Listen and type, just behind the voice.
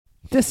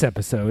This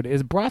episode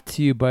is brought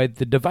to you by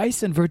the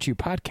Device and Virtue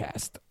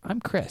podcast.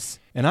 I'm Chris.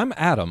 And I'm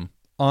Adam.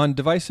 On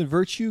Device and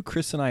Virtue,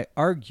 Chris and I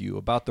argue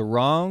about the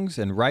wrongs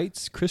and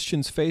rights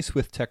Christians face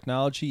with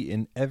technology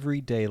in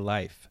everyday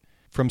life.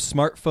 From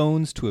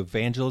smartphones to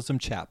evangelism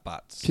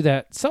chatbots. To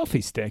that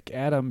selfie stick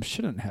Adam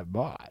shouldn't have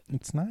bought.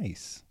 It's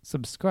nice.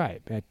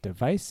 Subscribe at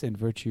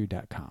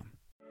deviceandvirtue.com.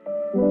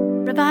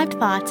 Revived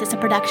Thoughts is a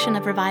production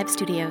of Revive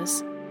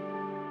Studios.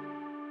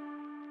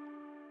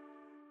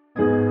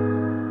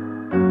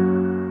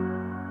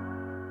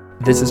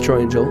 This is Troy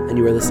and Joel, and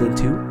you are listening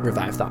to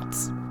Revive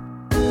Thoughts.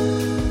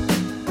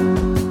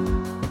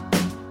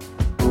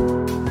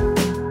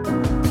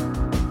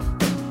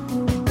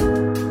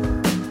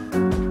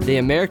 The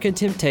American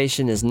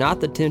temptation is not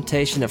the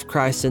temptation of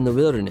Christ in the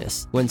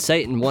wilderness, when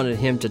Satan wanted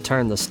him to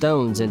turn the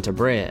stones into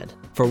bread.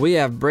 For we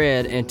have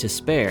bread and to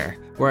spare,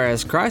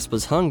 whereas Christ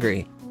was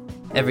hungry.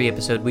 Every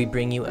episode, we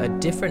bring you a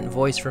different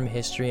voice from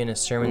history and a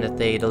sermon that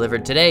they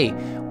delivered. Today,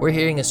 we're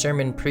hearing a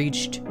sermon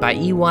preached by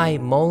E.Y.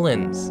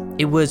 Mullins.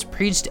 It was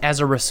preached as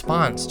a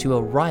response to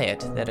a riot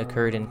that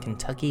occurred in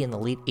Kentucky in the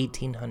late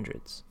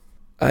 1800s.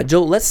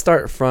 Joel, let's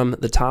start from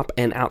the top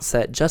and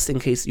outset, just in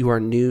case you are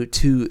new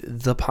to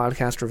the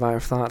podcast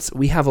Revive Thoughts.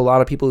 We have a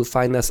lot of people who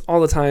find us all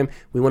the time.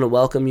 We want to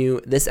welcome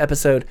you. This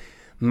episode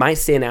might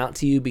stand out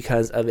to you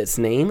because of its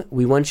name.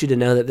 We want you to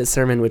know that this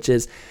sermon, which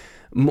is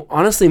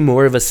honestly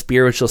more of a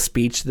spiritual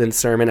speech than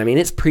sermon. I mean,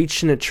 it's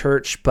preached in a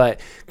church, but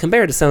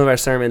compared to some of our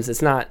sermons,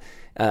 it's not.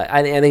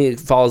 I think it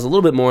falls a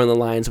little bit more in the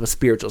lines of a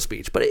spiritual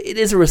speech. But it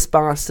is a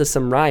response to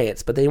some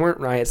riots, but they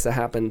weren't riots that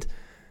happened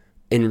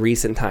in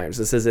recent times.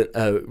 This isn't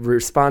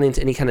responding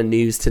to any kind of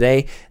news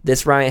today.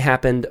 This riot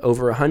happened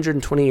over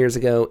 120 years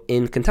ago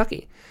in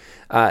Kentucky.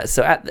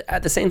 So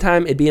at the same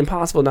time, it'd be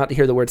impossible not to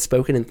hear the word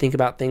spoken and think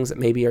about things that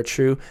maybe are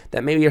true,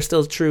 that maybe are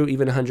still true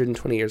even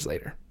 120 years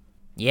later.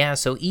 Yeah,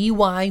 so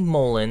E.Y.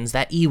 Mullins,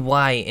 that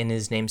E.Y. in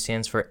his name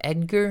stands for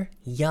Edgar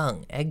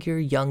Young. Edgar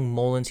Young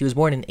Mullins. He was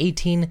born in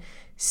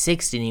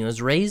 1860, and he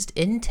was raised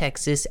in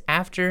Texas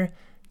after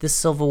the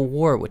Civil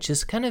War, which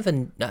is kind of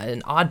an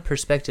odd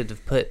perspective to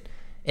put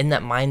in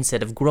that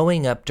mindset of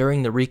growing up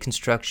during the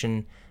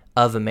Reconstruction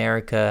of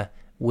America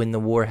when the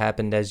war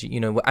happened, as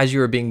you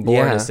were being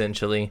born,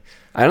 essentially.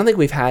 I don't think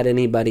we've had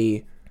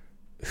anybody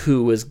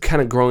who was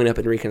kind of growing up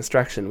in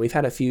Reconstruction. We've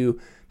had a few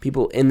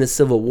people in the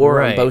Civil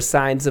War on both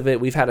sides of it.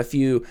 We've had a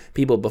few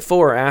people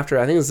before or after.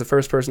 I think it's the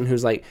first person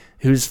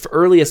whose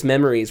earliest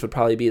memories would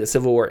probably be the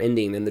Civil War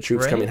ending and the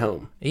troops coming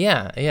home.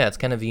 Yeah, it's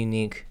kind of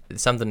unique.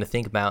 It's something to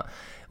think about.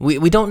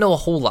 We don't know a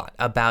whole lot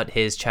about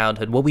his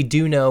childhood. What we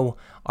do know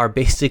are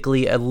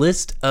basically a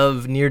list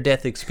of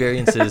near-death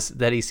experiences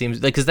that he seems,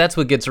 because that's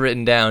what gets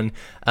written down.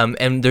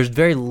 And there's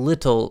very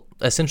little,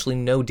 essentially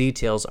no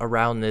details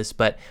around this,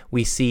 but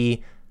we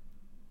see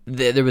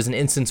there was an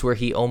instance where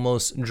he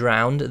almost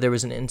drowned. There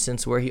was an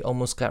instance where he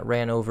almost got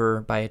ran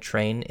over by a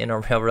train in a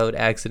railroad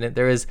accident.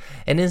 There is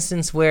an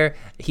instance where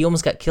he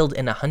almost got killed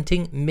in a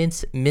hunting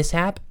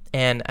mishap.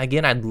 And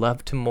again, I'd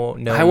love to know more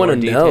details. I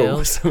want to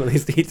know some of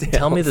these details.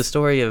 Tell me the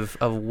story of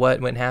what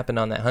happened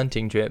on that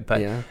hunting trip.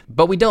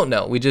 But we don't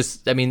know.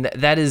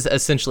 That is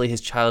essentially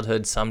his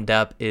childhood summed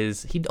up,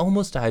 is he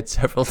almost died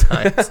several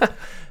times.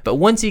 But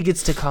once he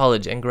gets to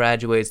college and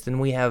graduates, then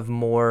we have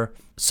more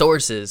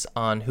sources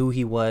on who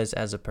he was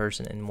as a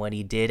person and what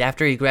he did.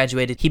 After he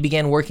graduated, he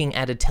began working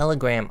at a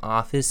telegram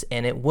office,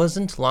 and it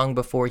wasn't long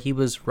before he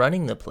was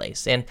running the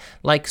place. And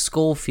like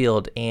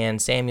Schofield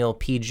and Samuel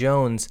P.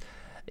 Jones,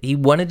 he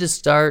wanted to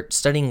start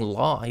studying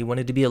law. He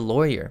wanted to be a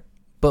lawyer.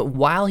 But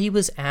while he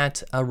was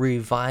at a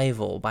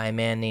revival by a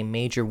man named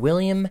Major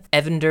William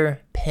Evander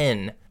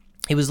Penn,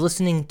 he was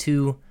listening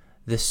to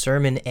the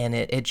sermon, and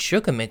it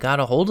shook him. It got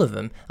a hold of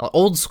him. An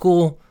old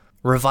school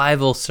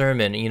revival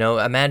sermon.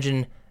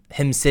 Imagine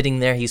him sitting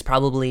there. He's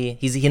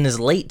in his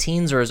late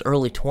teens or his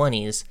early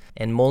 20s,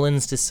 and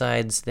Mullins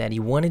decides that he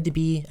wanted to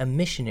be a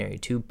missionary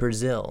to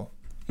Brazil.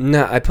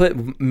 No, I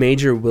put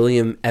Major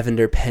William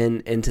Evander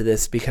Penn into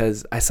this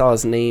because I saw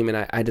his name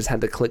and I just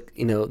had to click,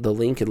 the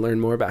link and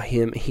learn more about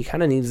him. He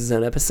kind of needs his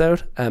own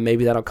episode.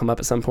 Maybe that'll come up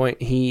at some point.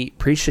 He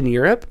preached in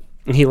Europe,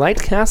 and he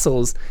liked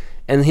castles,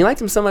 and he liked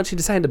them so much he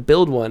decided to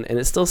build one, and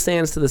it still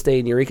stands to this day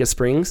in Eureka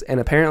Springs. And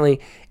apparently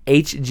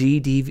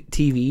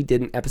HGTV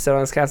did an episode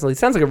on his castle. He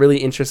sounds like a really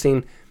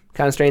interesting,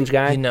 kind of strange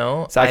guy.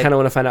 So I kind of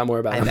want to find out more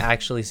about him. I've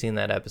actually seen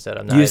that episode.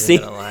 I'm not even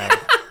going to lie.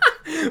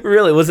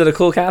 Really? Was it a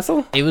cool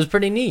castle? It was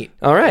pretty neat.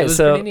 All right,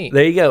 so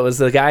there you go. It was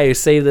the guy who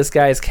saved this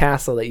guy's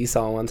castle that you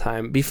saw one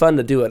time. Be fun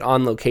to do it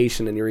on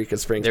location in Eureka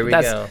Springs. There we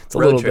go. It's a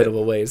little bit of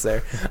a ways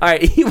there. All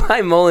right,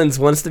 E.Y. Mullins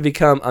wants to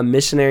become a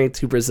missionary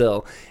to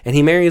Brazil, and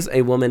he marries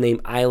a woman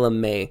named Isla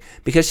May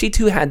because she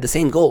too had the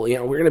same goal. We're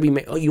going to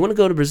be, you want to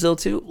go to Brazil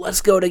too?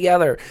 Let's go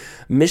together.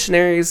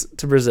 Missionaries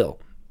to Brazil.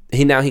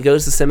 He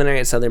goes to seminary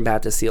at Southern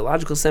Baptist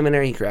Theological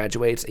Seminary. He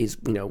graduates. He's,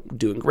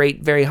 doing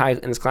great, very high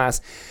in his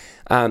class.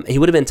 He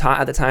would have been taught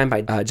at the time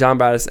by John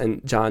Broadus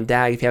and John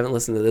Dagg. If you haven't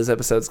listened to those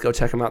episodes, go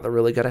check them out. They're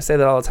really good. I say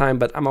that all the time,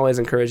 but I'm always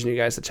encouraging you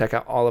guys to check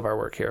out all of our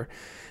work here.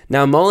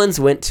 Now, Mullins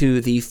went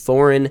to the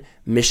Foreign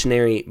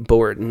Missionary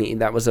Board,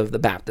 and that was of the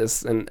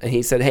Baptists, and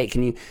he said, hey,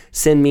 can you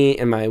send me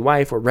and my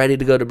wife? We're ready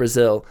to go to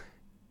Brazil.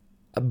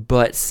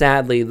 But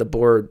sadly, the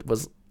board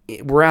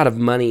we're out of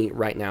money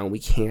right now. We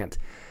can't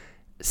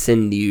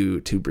send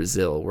you to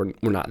Brazil. We're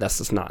not.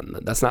 That's not in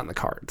the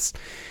cards.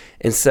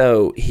 And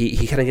so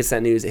he kind of gets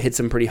that news. It hits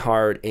him pretty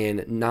hard,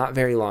 and not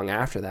very long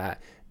after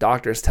that,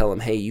 doctors tell him,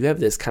 hey, you have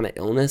this kind of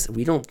illness.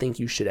 We don't think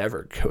you should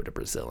ever go to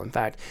Brazil. In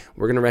fact,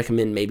 we're going to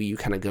recommend maybe you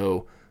kind of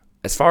go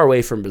as far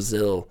away from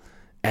Brazil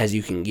as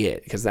you can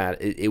get, because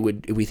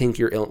we think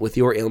with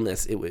your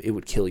illness, it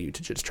would kill you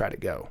to just try to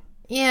go.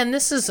 Yeah, and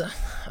this is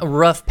a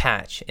rough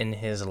patch in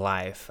his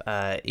life,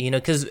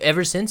 because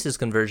ever since his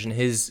conversion,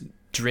 his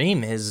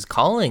dream, his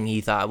calling, he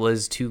thought,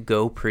 was to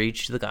go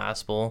preach the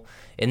gospel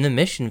in the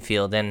mission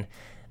field. And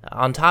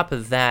on top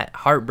of that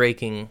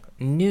heartbreaking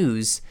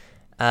news,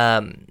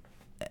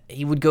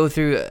 he would go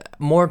through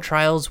more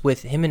trials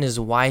with him and his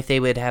wife. They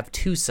would have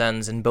 2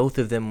 sons, and both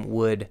of them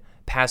would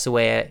pass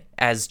away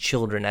as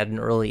children at an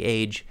early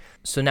age.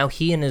 So now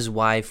he and his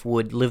wife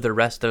would live the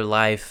rest of their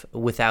life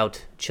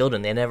without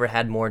children. They never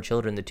had more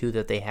children. The 2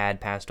 that they had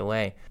passed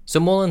away. So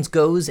Mullins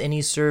goes and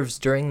he serves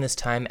during this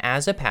time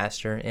as a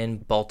pastor in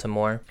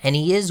Baltimore, and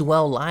he is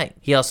well liked.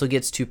 He also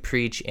gets to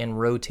preach and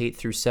rotate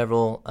through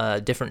several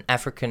different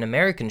African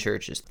American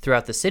churches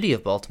throughout the city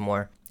of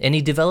Baltimore. And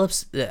he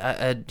develops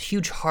a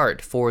huge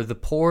heart for the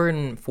poor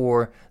and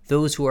for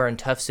those who are in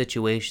tough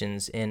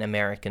situations in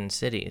American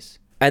cities.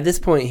 At this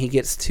point, he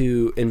gets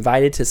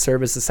invited to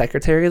serve as the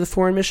secretary of the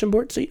Foreign Mission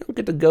Board. So you don't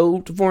get to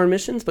go to foreign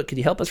missions, but could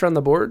you help us run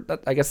the board?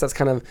 I guess that's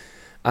kind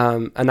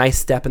of a nice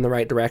step in the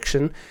right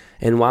direction.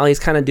 And while he's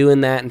kind of doing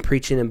that and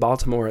preaching in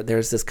Baltimore,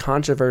 there's this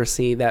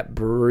controversy that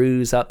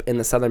brews up in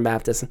the Southern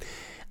Baptists.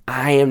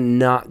 I am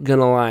not going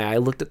to lie. I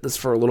looked at this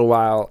for a little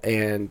while,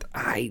 and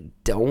I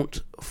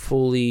don't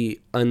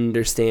fully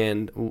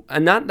understand.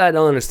 And not that I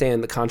don't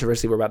understand the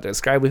controversy we're about to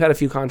describe. We've had a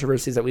few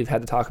controversies that we've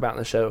had to talk about in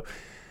the show.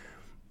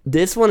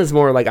 This one is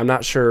more like, I'm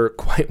not sure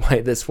quite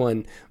why this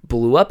one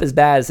blew up as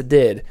bad as it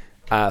did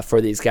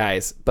for these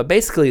guys. But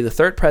basically, the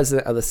 3rd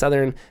president of the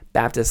Southern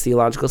Baptist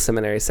Theological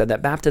Seminary said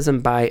that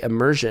baptism by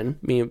immersion,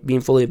 being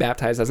fully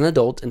baptized as an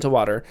adult into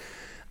water,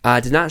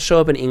 did not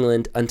show up in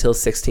England until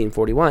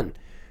 1641.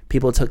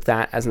 People took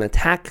that as an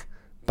attack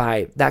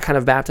by that kind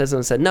of baptism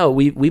and said, no,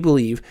 we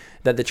believe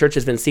that the church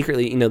has been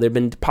secretly, there have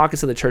been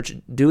pockets of the church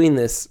doing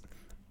this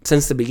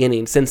since the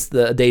beginning, since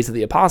the days of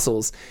the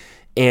apostles,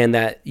 and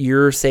that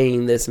you're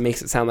saying this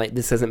makes it sound like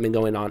this hasn't been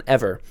going on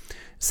ever.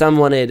 Some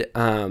wanted,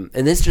 and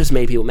this just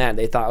made people mad.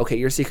 They thought, okay,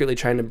 you're secretly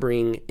trying to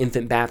bring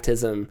infant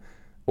baptism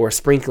or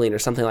sprinkling or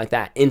something like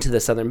that into the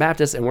Southern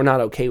Baptists, and we're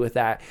not okay with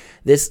that.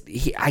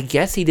 I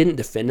guess he didn't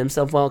defend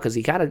himself well, because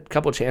he got a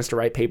couple chances to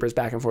write papers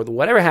back and forth.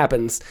 Whatever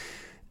happens,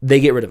 they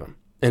get rid of him.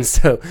 And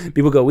so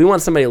people go, we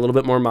want somebody a little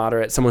bit more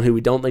moderate, someone who we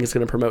don't think is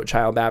going to promote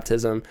child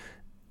baptism.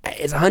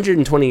 It's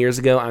 120 years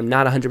ago. I'm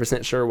not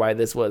 100% sure why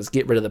this was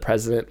get rid of the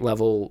president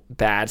level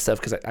bad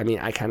stuff, because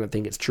I kind of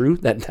think it's true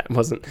that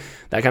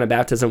that kind of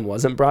baptism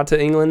wasn't brought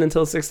to England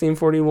until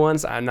 1641.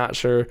 So I'm not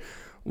sure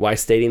why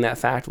stating that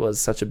fact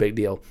was such a big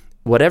deal.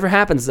 Whatever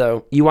happens,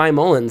 though, E.Y.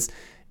 Mullins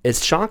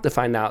is shocked to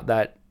find out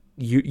that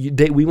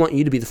we want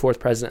you to be the 4th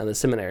president of the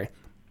seminary,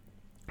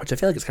 which I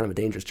feel like is kind of a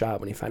dangerous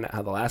job when you find out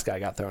how the last guy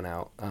got thrown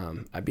out.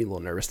 I'd be a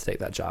little nervous to take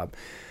that job.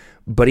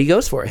 But he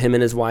goes for it. Him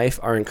and his wife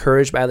are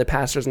encouraged by other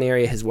pastors in the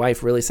area. His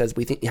wife really says,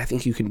 I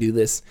think you can do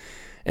this.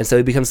 And so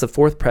he becomes the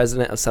 4th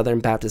president of Southern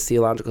Baptist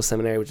Theological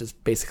Seminary, which is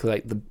basically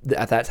like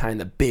at that time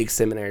the big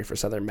seminary for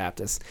Southern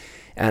Baptists.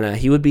 And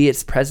he would be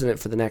its president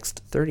for the next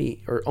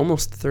 30 or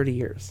almost 30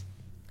 years.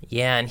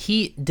 Yeah, and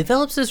he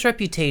develops this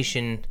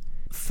reputation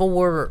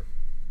for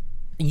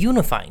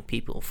unifying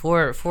people,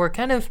 for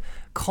kind of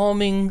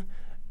calming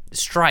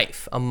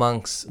strife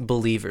amongst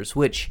believers,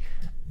 which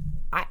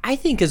I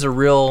think is a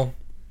real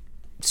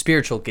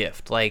spiritual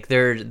gift. Like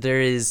there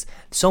is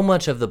so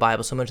much of the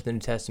Bible, so much of the New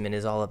Testament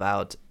is all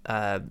about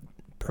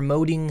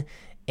promoting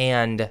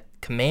and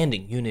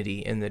commanding unity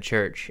in the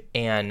church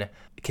and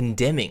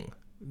condemning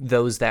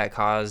those that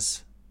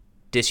cause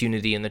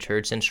disunity in the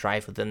church and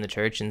strife within the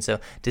church. And so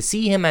to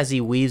see him as he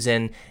weaves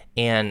in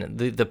and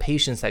the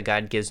patience that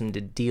God gives him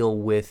to deal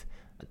with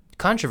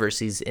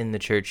controversies in the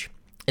church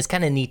is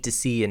kind of neat to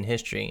see in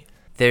history.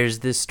 There's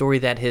this story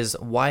that his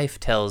wife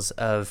tells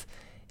of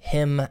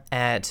him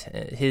at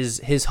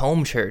his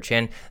home church,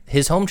 and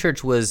his home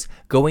church was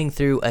going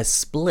through a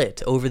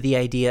split over the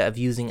idea of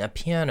using a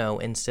piano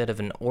instead of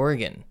an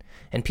organ,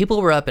 and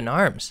people were up in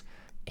arms.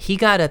 He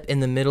got up in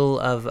the middle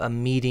of a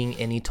meeting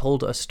and he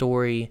told a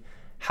story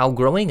how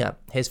growing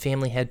up his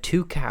family had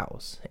 2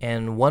 cows,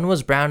 and one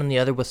was brown and the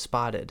other was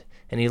spotted,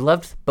 and he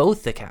loved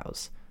both the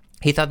cows.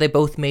 He thought they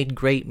both made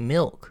great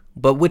milk,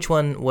 but which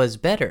one was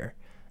better?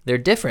 They're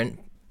different,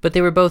 but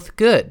they were both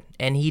good,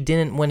 and he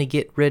didn't want to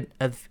get rid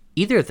of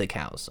either of the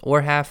cows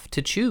or have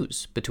to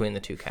choose between the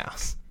 2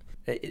 cows.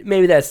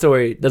 Maybe that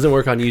story doesn't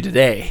work on you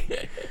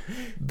today,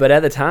 but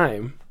at the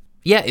time...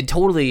 Yeah, it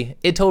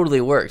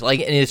totally worked. Like,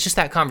 and it's just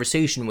that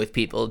conversation with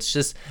people. It's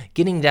just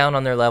getting down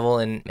on their level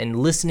and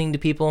listening to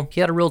people.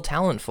 He had a real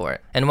talent for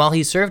it. And while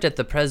he served as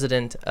the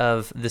president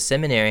of the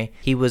seminary,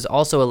 he was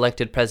also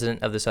elected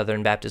president of the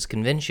Southern Baptist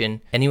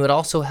Convention, and he would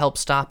also help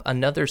stop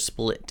another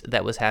split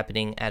that was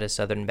happening at a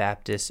Southern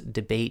Baptist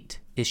debate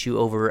issue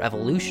over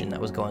evolution that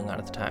was going on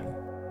at the time.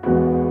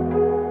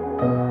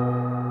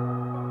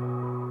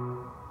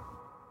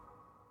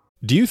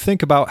 Do you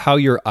think about how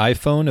your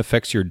iPhone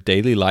affects your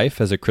daily life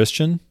as a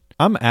Christian?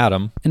 I'm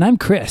Adam. And I'm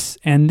Chris,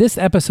 and this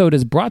episode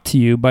is brought to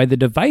you by the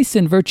Device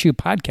and Virtue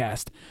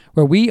podcast,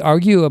 where we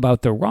argue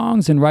about the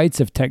wrongs and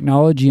rights of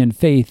technology and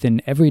faith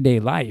in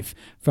everyday life,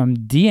 from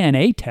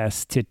DNA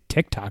tests to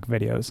TikTok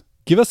videos.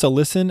 Give us a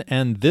listen,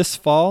 and this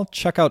fall,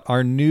 check out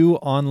our new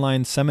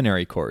online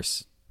seminary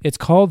course. It's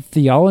called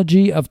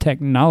Theology of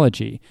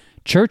Technology,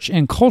 Church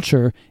and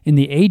Culture in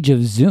the Age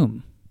of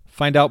Zoom.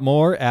 Find out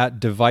more at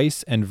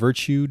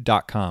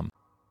deviceandvirtue.com.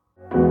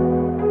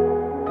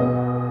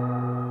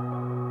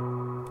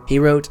 He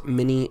wrote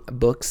many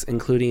books,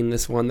 including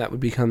this one that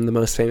would become the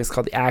most famous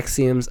called The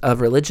Axioms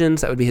of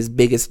Religions. That would be his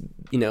biggest,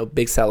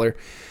 big seller.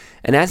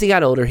 And as he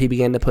got older, he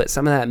began to put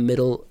some of that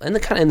middle, and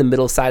the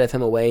middle side of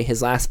him away.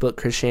 His last book,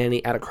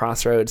 Christianity at a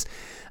Crossroads,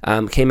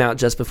 came out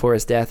just before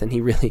his death, and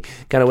he really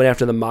kind of went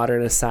after the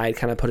modernist side,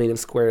 kind of putting him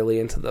squarely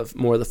into the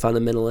more of the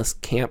fundamentalist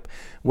camp.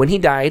 When he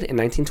died in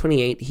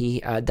 1928,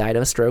 he died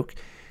of a stroke,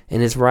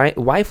 and his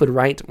wife would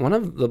write one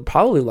of the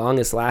probably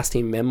longest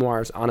lasting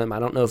memoirs on him. I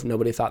don't know if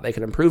nobody thought they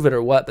could improve it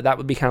or what, but that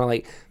would be kind of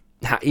like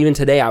how, even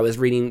today I was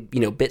reading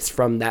bits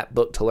from that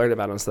book to learn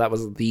about him. So that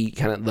was the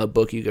kind of the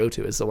book you go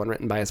to, is the one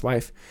written by his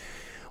wife.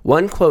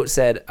 One quote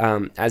said,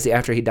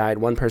 after he died,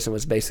 one person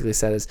was basically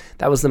said as,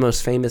 that was the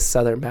most famous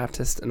Southern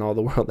Baptist in all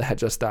the world that had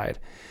just died.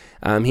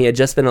 He had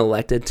just been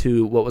elected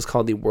to what was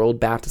called the World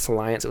Baptist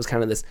Alliance. It was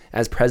kind of this,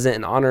 as president,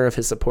 in honor of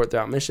his support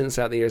throughout missions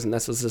throughout the years, and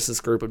this was just this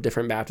group of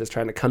different Baptists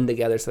trying to come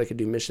together so they could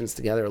do missions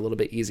together a little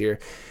bit easier.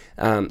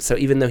 So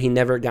even though he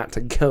never got to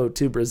go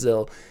to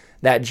Brazil,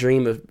 that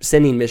dream of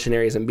sending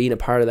missionaries and being a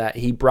part of that,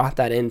 he brought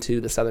that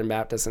into the Southern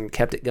Baptists and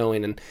kept it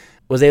going, and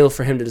was able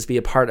for him to just be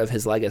a part of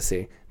his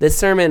legacy. This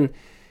sermon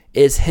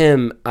is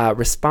him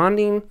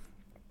responding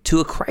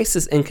to a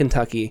crisis in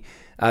Kentucky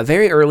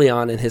very early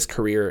on in his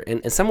career. And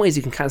in some ways,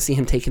 you can kind of see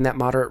him taking that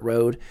moderate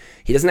road.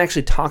 He doesn't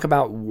actually talk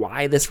about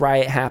why this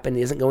riot happened.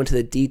 He doesn't go into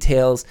the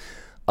details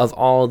of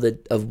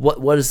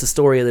what is the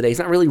story of the day. He's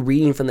not really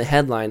reading from the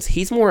headlines.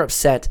 He's more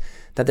upset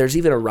that there's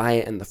even a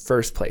riot in the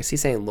first place.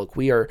 He's saying, look,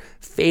 we are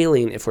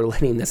failing if we're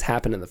letting this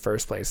happen in the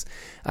first place.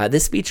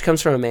 This speech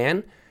comes from a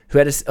man who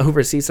had to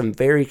oversee some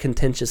very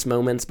contentious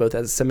moments, both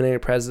as seminary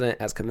president,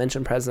 as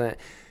convention president,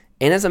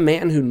 and as a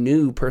man who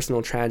knew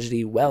personal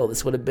tragedy well.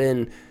 This would have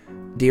been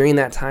during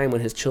that time when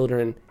his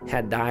children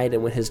had died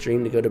and when his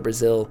dream to go to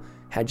Brazil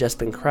had just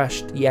been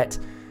crushed. Yet,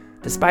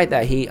 despite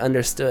that, he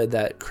understood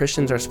that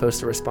Christians are supposed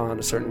to respond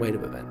a certain way to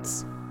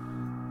events.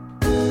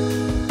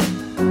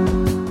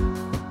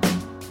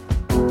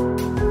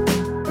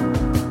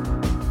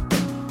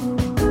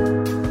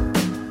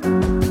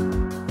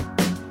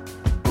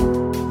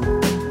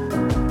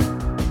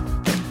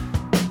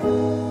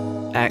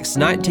 Acts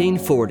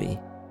 19:40.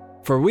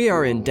 For we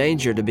are in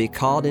danger to be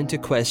called into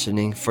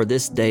questioning for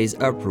this day's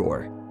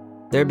uproar,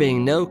 there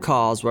being no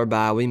cause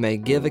whereby we may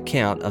give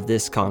account of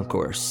this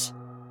concourse.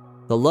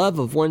 The love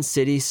of one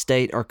city,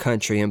 state, or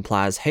country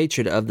implies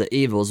hatred of the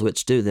evils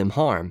which do them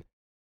harm.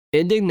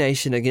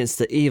 Indignation against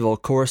the evil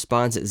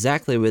corresponds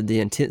exactly with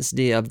the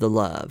intensity of the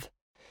love.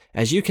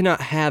 As you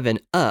cannot have an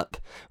up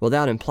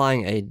without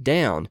implying a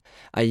down,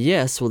 a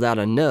yes without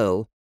a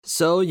no,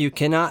 so you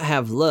cannot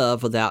have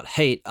love without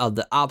hate of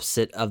the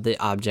opposite of the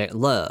object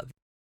loved.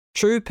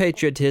 True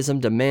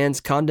patriotism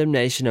demands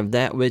condemnation of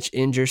that which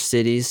injures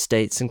cities,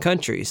 states, and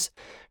countries,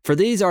 for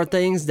these are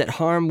things that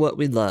harm what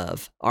we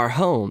love, our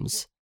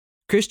homes.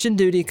 Christian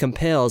duty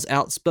compels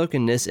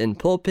outspokenness in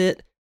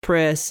pulpit,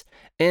 press,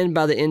 and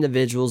by the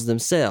individuals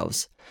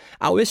themselves.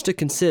 I wish to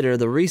consider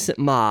the recent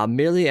mob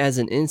merely as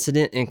an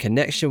incident in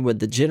connection with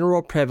the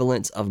general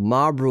prevalence of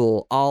mob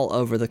rule all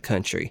over the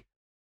country.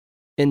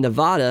 In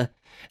Nevada,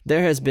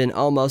 there has been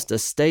almost a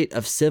state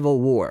of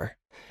civil war.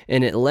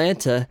 In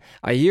Atlanta,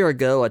 a year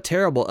ago, a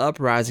terrible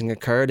uprising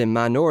occurred and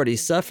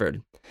minorities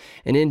suffered.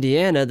 In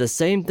Indiana, the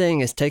same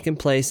thing has taken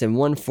place in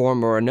one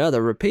form or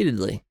another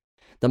repeatedly.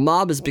 The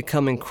mob is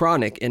becoming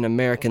chronic in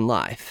American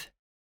life.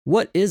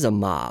 What is a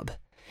mob?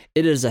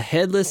 It is a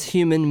headless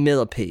human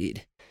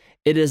millipede.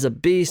 It is a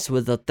beast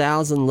with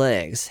 1,000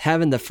 legs,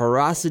 having the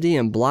ferocity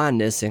and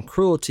blindness and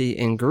cruelty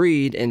and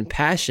greed and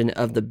passion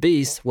of the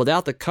beast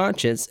without the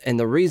conscience and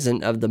the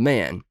reason of the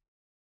man.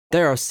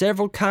 There are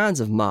several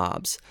kinds of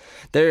mobs.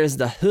 There is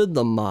the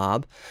hoodlum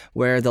mob,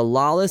 where the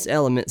lawless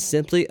elements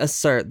simply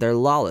assert their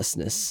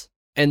lawlessness.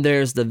 And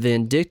there's the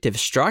vindictive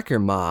striker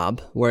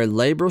mob, where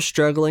labor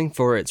struggling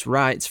for its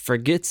rights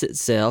forgets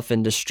itself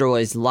and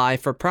destroys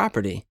life or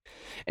property.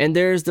 And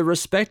there is the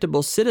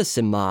respectable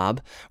citizen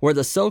mob, where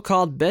the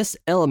so-called best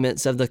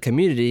elements of the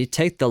community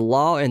take the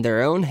law in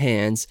their own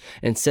hands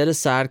and set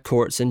aside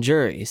courts and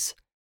juries.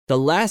 The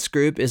last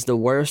group is the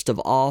worst of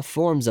all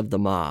forms of the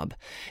mob.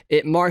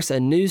 It marks a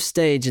new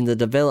stage in the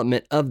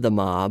development of the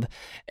mob,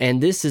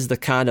 and this is the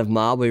kind of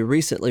mob we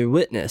recently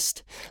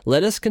witnessed.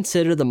 Let us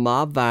consider the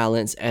mob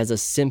violence as a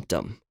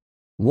symptom.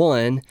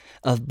 One,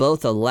 of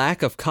both a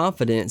lack of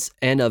confidence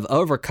and of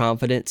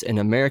overconfidence in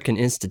American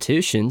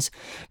institutions.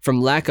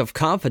 From lack of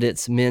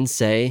confidence, men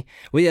say,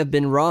 "We have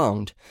been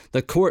wronged.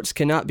 The courts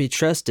cannot be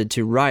trusted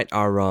to right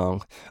our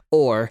wrong."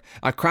 Or,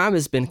 "A crime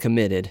has been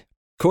committed.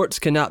 Courts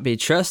cannot be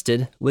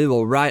trusted. We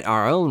will right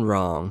our own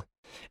wrong."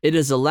 It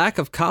is a lack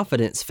of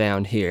confidence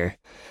found here.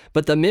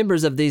 But the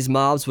members of these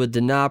mobs would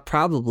deny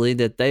probably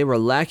that they were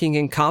lacking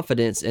in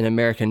confidence in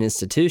American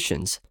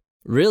institutions.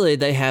 Really,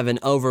 they have an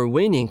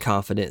overweening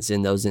confidence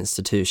in those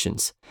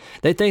institutions.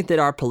 They think that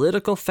our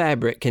political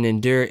fabric can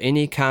endure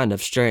any kind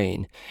of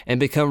strain and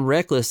become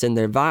reckless in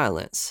their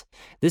violence.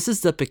 This is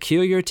the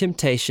peculiar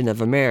temptation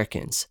of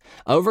Americans,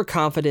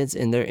 overconfidence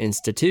in their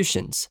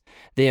institutions.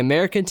 The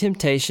American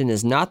temptation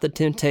is not the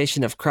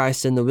temptation of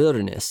Christ in the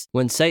wilderness,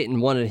 when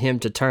Satan wanted him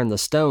to turn the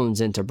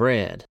stones into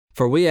bread.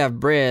 For we have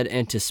bread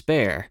and to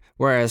spare,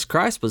 whereas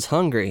Christ was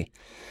hungry.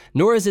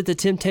 Nor is it the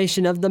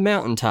temptation of the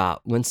mountaintop,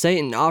 when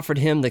Satan offered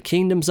him the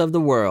kingdoms of the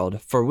world,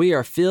 for we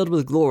are filled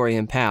with glory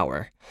and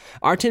power.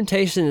 Our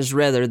temptation is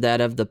rather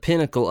that of the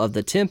pinnacle of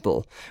the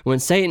temple, when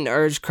Satan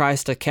urged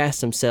Christ to cast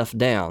himself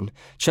down,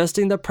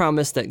 trusting the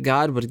promise that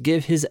God would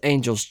give his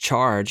angels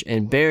charge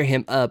and bear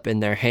him up in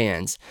their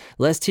hands,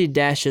 lest he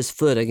dash his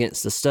foot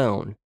against a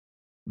stone.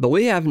 But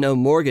we have no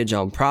mortgage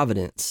on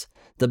providence.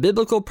 The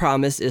biblical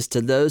promise is to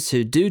those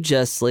who do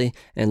justly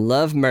and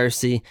love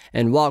mercy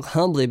and walk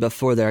humbly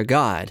before their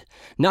God,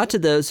 not to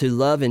those who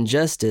love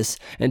injustice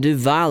and do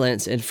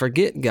violence and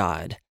forget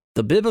God.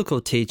 The biblical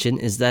teaching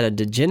is that a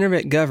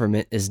degenerate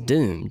government is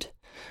doomed.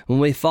 When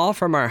we fall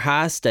from our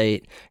high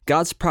estate,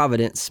 God's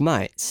providence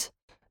smites.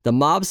 The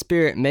mob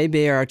spirit may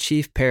be our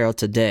chief peril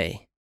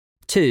today.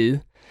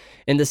 2.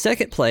 In the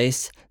second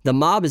place, the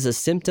mob is a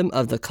symptom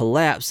of the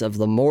collapse of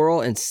the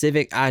moral and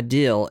civic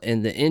ideal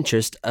in the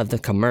interest of the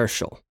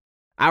commercial.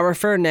 I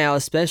refer now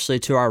especially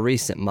to our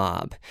recent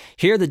mob.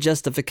 Here the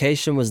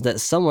justification was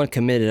that someone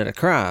committed a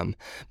crime,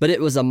 but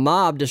it was a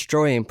mob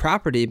destroying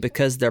property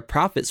because their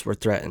profits were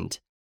threatened.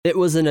 It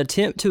was an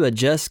attempt to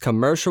adjust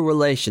commercial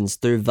relations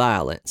through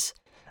violence.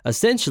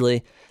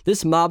 Essentially,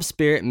 this mob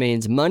spirit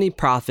means money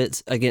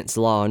profits against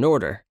law and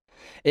order.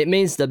 It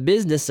means the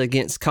business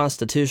against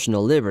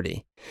constitutional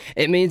liberty.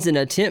 It means an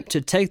attempt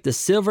to take the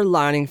silver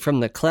lining from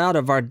the cloud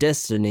of our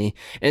destiny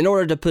in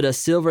order to put a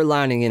silver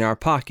lining in our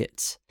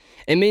pockets.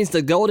 It means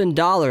the golden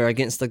dollar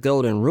against the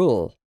golden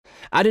rule.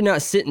 I do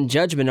not sit in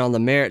judgment on the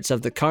merits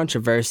of the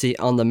controversy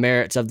on the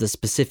merits of the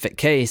specific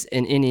case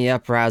in any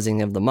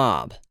uprising of the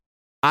mob.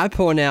 I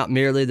point out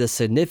merely the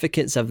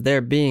significance of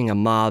there being a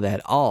mob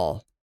at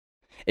all.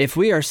 If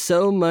we are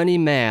so money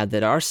mad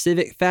that our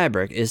civic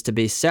fabric is to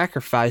be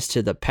sacrificed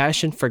to the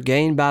passion for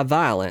gain by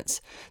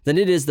violence, then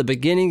it is the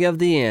beginning of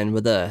the end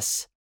with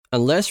us.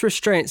 Unless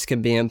restraints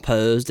can be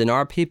imposed and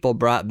our people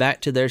brought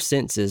back to their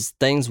senses,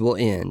 things will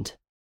end.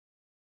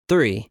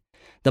 3.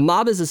 The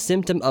mob is a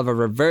symptom of a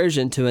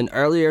reversion to an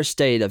earlier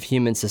state of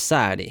human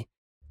society.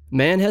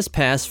 Man has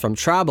passed from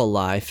tribal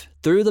life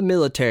through the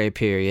military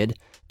period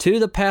to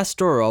the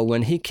pastoral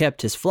when he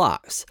kept his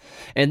flocks,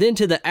 and then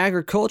to the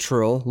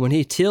agricultural when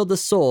he tilled the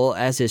soil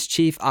as his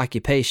chief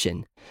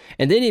occupation,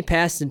 and then he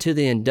passed into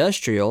the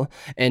industrial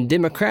and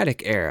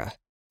democratic era.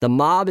 The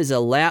mob is a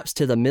lapse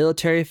to the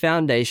military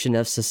foundation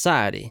of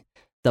society.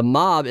 The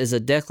mob is a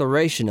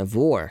declaration of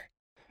war.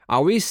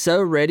 Are we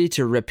so ready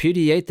to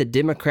repudiate the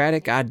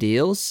democratic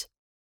ideals?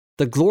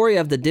 The glory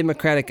of the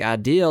democratic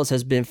ideals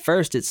has been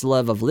first its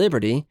love of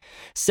liberty,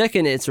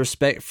 second its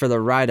respect for the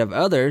right of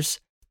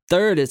others,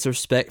 third, its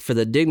respect for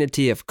the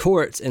dignity of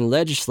courts and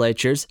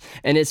legislatures,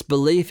 and its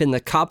belief in the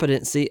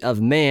competency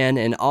of man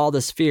in all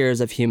the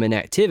spheres of human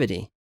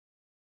activity.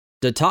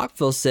 De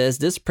Tocqueville says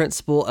this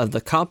principle of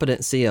the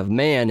competency of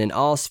man in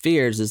all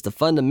spheres is the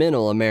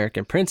fundamental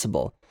American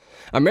principle.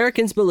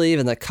 Americans believe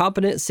in the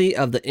competency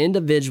of the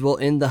individual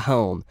in the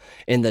home,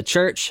 in the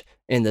church,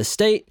 in the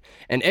state,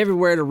 and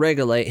everywhere to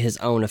regulate his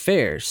own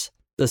affairs.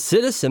 The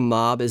citizen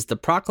mob is the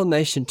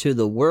proclamation to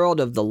the world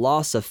of the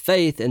loss of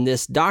faith in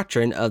this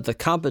doctrine of the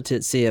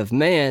competency of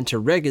man to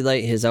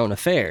regulate his own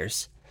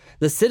affairs.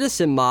 The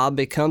citizen mob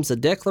becomes a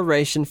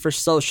declaration for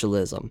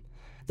socialism.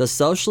 The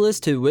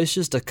socialist who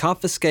wishes to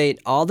confiscate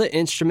all the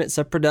instruments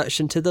of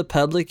production to the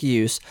public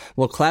use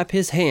will clap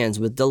his hands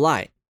with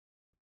delight.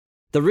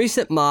 The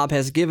recent mob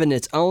has given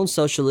its own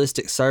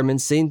socialistic sermon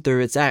seen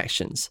through its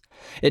actions.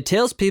 It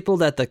tells people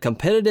that the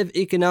competitive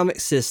economic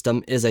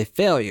system is a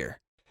failure.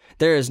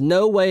 There is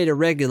no way to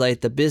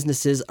regulate the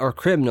businesses or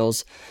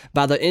criminals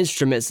by the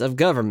instruments of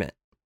government.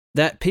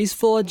 That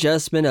peaceful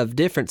adjustment of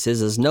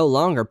differences is no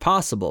longer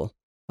possible.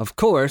 Of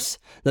course,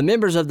 the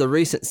members of the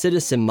recent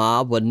citizen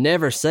mob would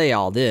never say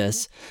all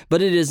this,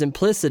 but it is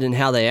implicit in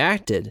how they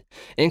acted.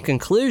 In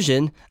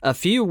conclusion, a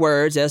few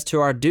words as to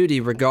our duty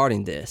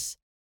regarding this.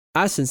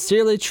 I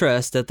sincerely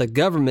trust that the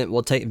government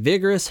will take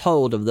vigorous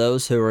hold of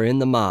those who are in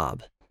the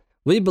mob.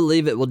 We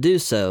believe it will do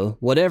so,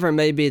 whatever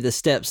may be the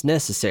steps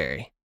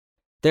necessary.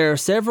 There are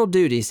several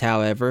duties,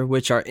 however,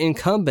 which are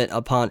incumbent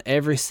upon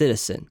every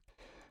citizen.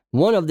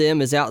 One of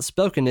them is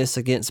outspokenness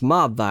against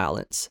mob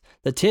violence.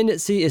 The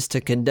tendency is to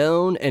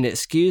condone and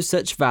excuse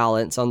such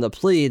violence on the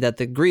plea that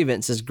the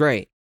grievance is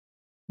great.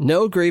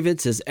 No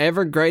grievance is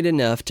ever great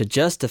enough to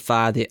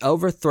justify the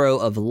overthrow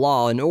of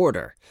law and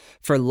order,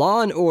 for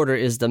law and order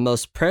is the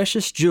most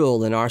precious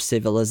jewel in our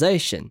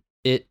civilization.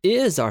 It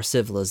is our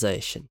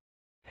civilization.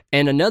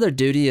 And another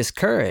duty is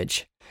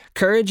courage.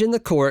 Courage in the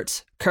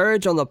courts,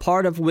 courage on the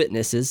part of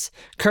witnesses,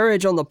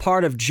 courage on the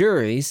part of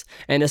juries,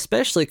 and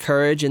especially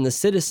courage in the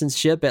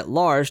citizenship at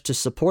large to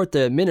support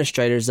the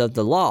administrators of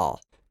the law.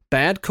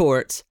 Bad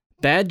courts,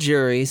 bad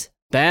juries,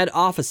 bad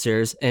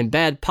officers, and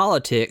bad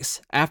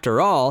politics,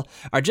 after all,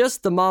 are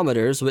just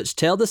thermometers which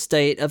tell the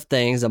state of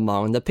things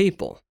among the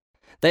people.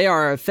 They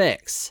are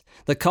effects.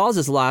 The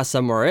causes lie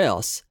somewhere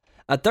else.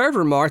 A third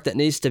remark that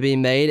needs to be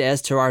made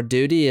as to our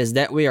duty is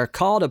that we are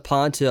called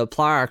upon to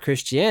apply our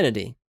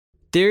Christianity.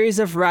 Theories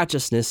of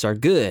righteousness are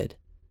good.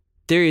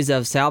 Theories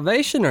of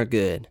salvation are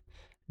good.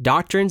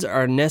 Doctrines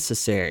are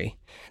necessary.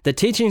 The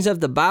teachings of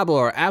the Bible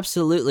are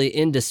absolutely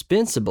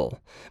indispensable,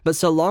 but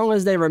so long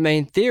as they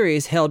remain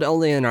theories held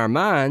only in our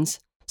minds,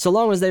 so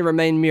long as they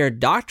remain mere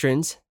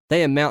doctrines,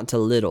 they amount to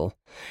little.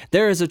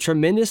 There is a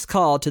tremendous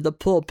call to the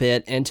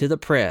pulpit and to the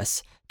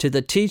press, to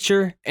the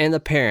teacher and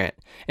the parent,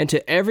 and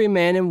to every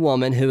man and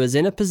woman who is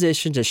in a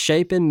position to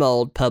shape and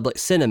mold public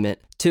sentiment,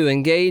 to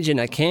engage in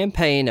a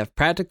campaign of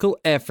practical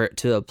effort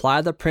to apply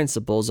the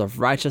principles of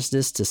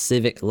righteousness to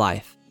civic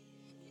life.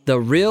 The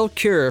real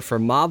cure for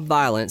mob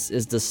violence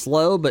is the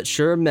slow but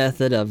sure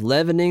method of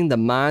leavening the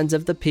minds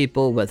of the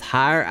people with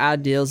higher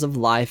ideals of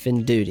life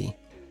and duty.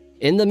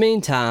 In the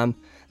meantime,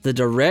 the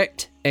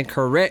direct and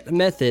correct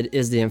method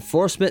is the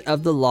enforcement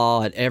of the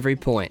law at every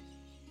point.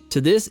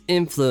 To this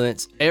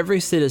influence, every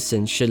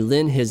citizen should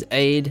lend his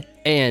aid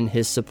and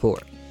his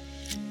support.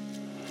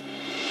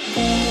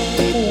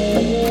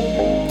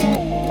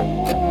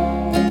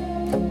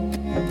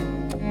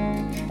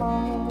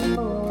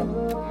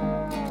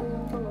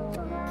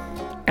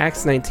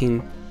 Acts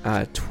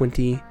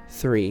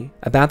 19:23.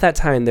 About that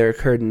time there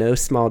occurred no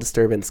small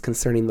disturbance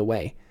concerning the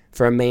way,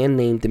 for a man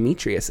named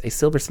Demetrius, a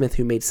silversmith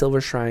who made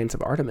silver shrines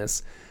of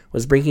Artemis,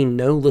 was bringing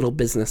no little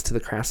business to the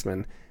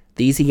craftsmen.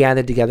 These he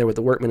gathered together with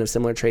the workmen of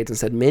similar trades and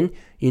said, Men,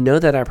 you know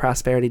that our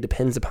prosperity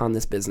depends upon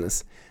this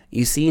business.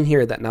 You see and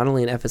hear that not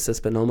only in Ephesus,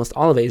 but in almost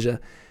all of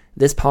Asia,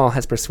 this Paul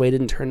has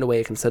persuaded and turned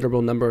away a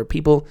considerable number of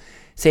people,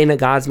 saying that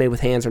gods made with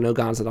hands are no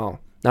gods at all.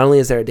 Not only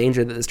is there a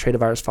danger that this trade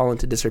of ours fall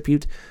into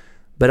disrepute,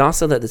 but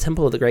also that the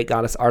temple of the great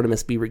goddess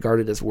Artemis be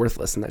regarded as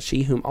worthless, and that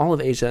she whom all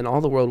of Asia and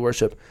all the world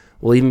worship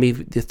will even be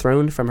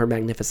dethroned from her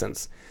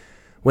magnificence.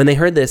 When they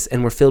heard this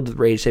and were filled with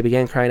rage, they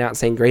began crying out,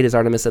 saying, Great is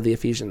Artemis of the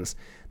Ephesians.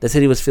 The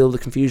city was filled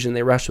with confusion.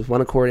 They rushed with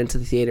one accord into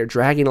the theater,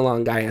 dragging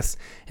along Gaius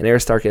and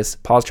Aristarchus,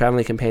 Paul's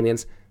traveling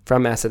companions,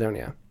 from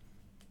Macedonia.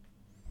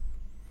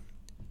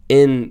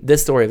 In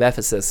this story of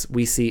Ephesus,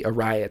 we see a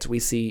riot. We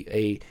see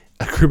a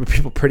group of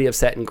people pretty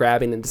upset and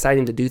grabbing and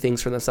deciding to do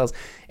things for themselves.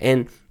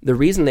 And the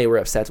reason they were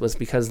upset was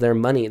because their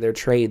money, their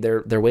trade,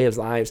 their way of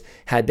lives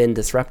had been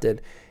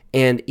disrupted.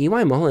 And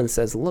E.Y. Mullins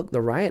says, look, the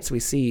riots we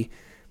see,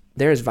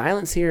 there's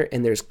violence here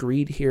and there's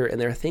greed here,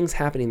 and there are things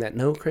happening that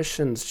no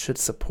Christians should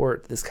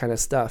support this kind of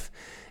stuff.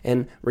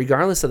 And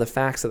regardless of the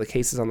facts of the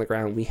cases on the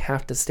ground, we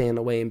have to stand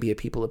away and be a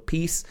people of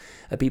peace,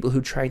 a people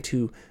who try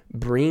to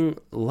bring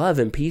love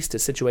and peace to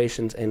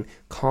situations and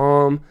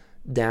calm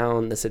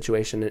down the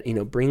situation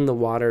and, bring the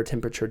water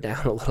temperature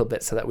down a little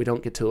bit so that we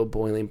don't get to a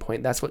boiling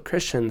point. That's what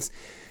Christians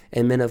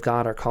and men of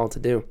God are called to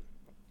do.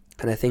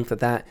 And I think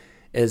that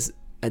is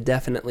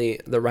definitely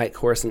the right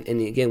course. And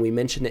again, we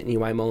mentioned it in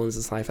E.Y.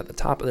 Mullins' life at the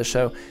top of the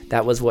show.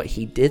 That was what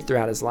he did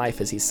throughout his life,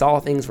 as he saw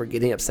things were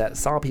getting upset,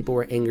 saw people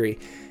were angry,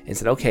 and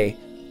said, okay,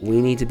 we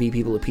need to be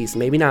people of peace.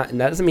 Maybe not,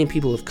 and that doesn't mean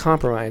people of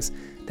compromise.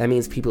 That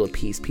means people of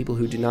peace, people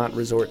who do not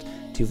resort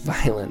to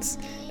violence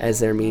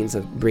as their means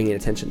of bringing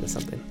attention to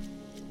something.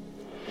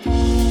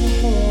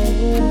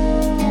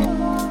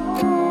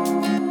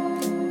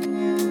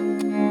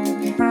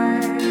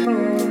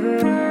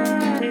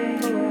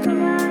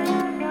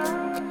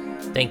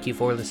 Thank you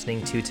for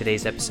listening to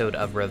today's episode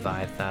of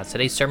Revived Thoughts.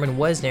 Today's sermon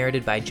was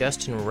narrated by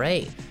Justin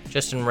Ray.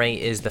 Justin Ray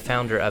is the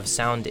founder of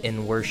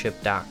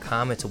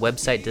soundinworship.com. It's a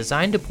website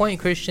designed to point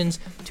Christians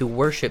to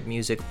worship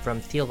music from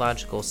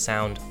theological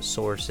sound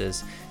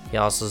sources. He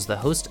also is the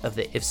host of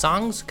the If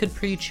Songs Could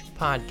Preach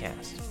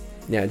podcast.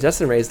 Yeah,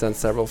 Justin Ray's done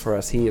several for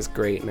us. He is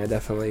great, and I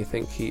definitely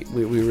think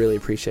we really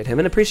appreciate him.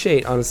 And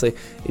appreciate, honestly,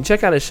 you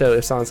check out his show,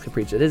 If Songs Could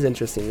Preach. It is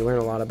interesting. You learn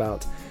a lot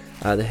about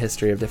the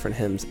history of different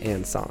hymns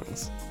and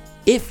songs.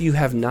 If you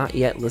have not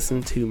yet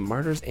listened to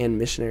Martyrs and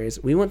Missionaries,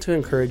 we want to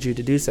encourage you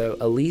to do so.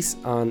 Elise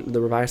on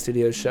the Revive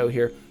Studios show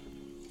here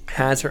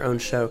has her own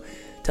show,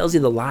 tells you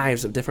the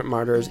lives of different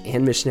martyrs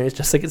and missionaries,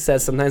 just like it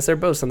says. Sometimes they're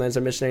both. Sometimes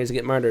they're missionaries who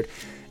get martyred,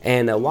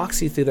 and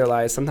walks you through their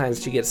lives.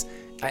 Sometimes she gets...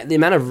 the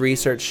amount of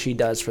research she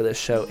does for this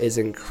show is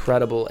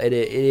incredible. It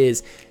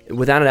is,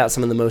 without a doubt,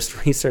 some of the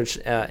most researched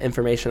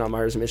information on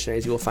martyrs and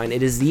missionaries you will find.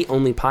 It is the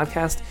only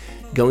podcast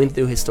going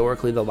through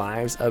historically the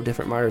lives of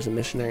different martyrs and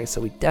missionaries. So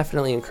we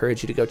definitely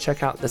encourage you to go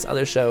check out this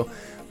other show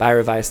by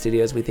Revive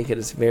Studios. We think it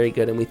is very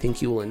good, and we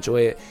think you will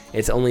enjoy it.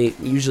 It's only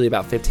usually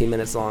about 15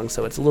 minutes long,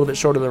 so it's a little bit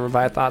shorter than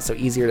Revive Thoughts, so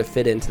easier to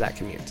fit into that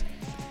commute.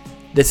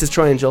 This is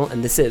Troy and Joel,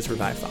 and this is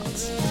Revive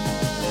Thoughts.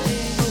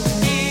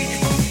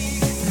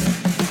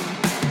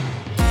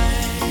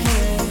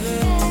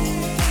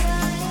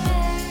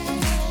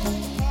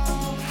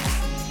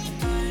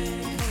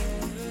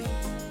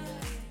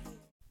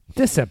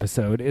 This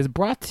episode is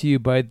brought to you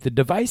by the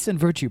Device and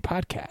Virtue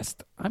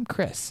podcast. I'm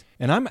Chris.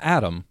 And I'm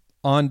Adam.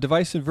 On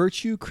Device and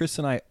Virtue, Chris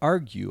and I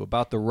argue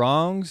about the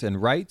wrongs and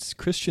rights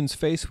Christians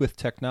face with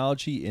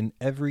technology in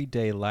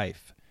everyday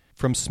life,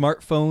 from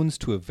smartphones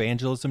to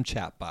evangelism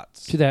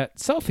chatbots. To that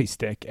selfie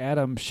stick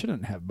Adam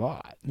shouldn't have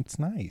bought. It's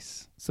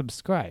nice.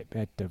 Subscribe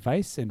at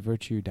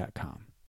deviceandvirtue.com.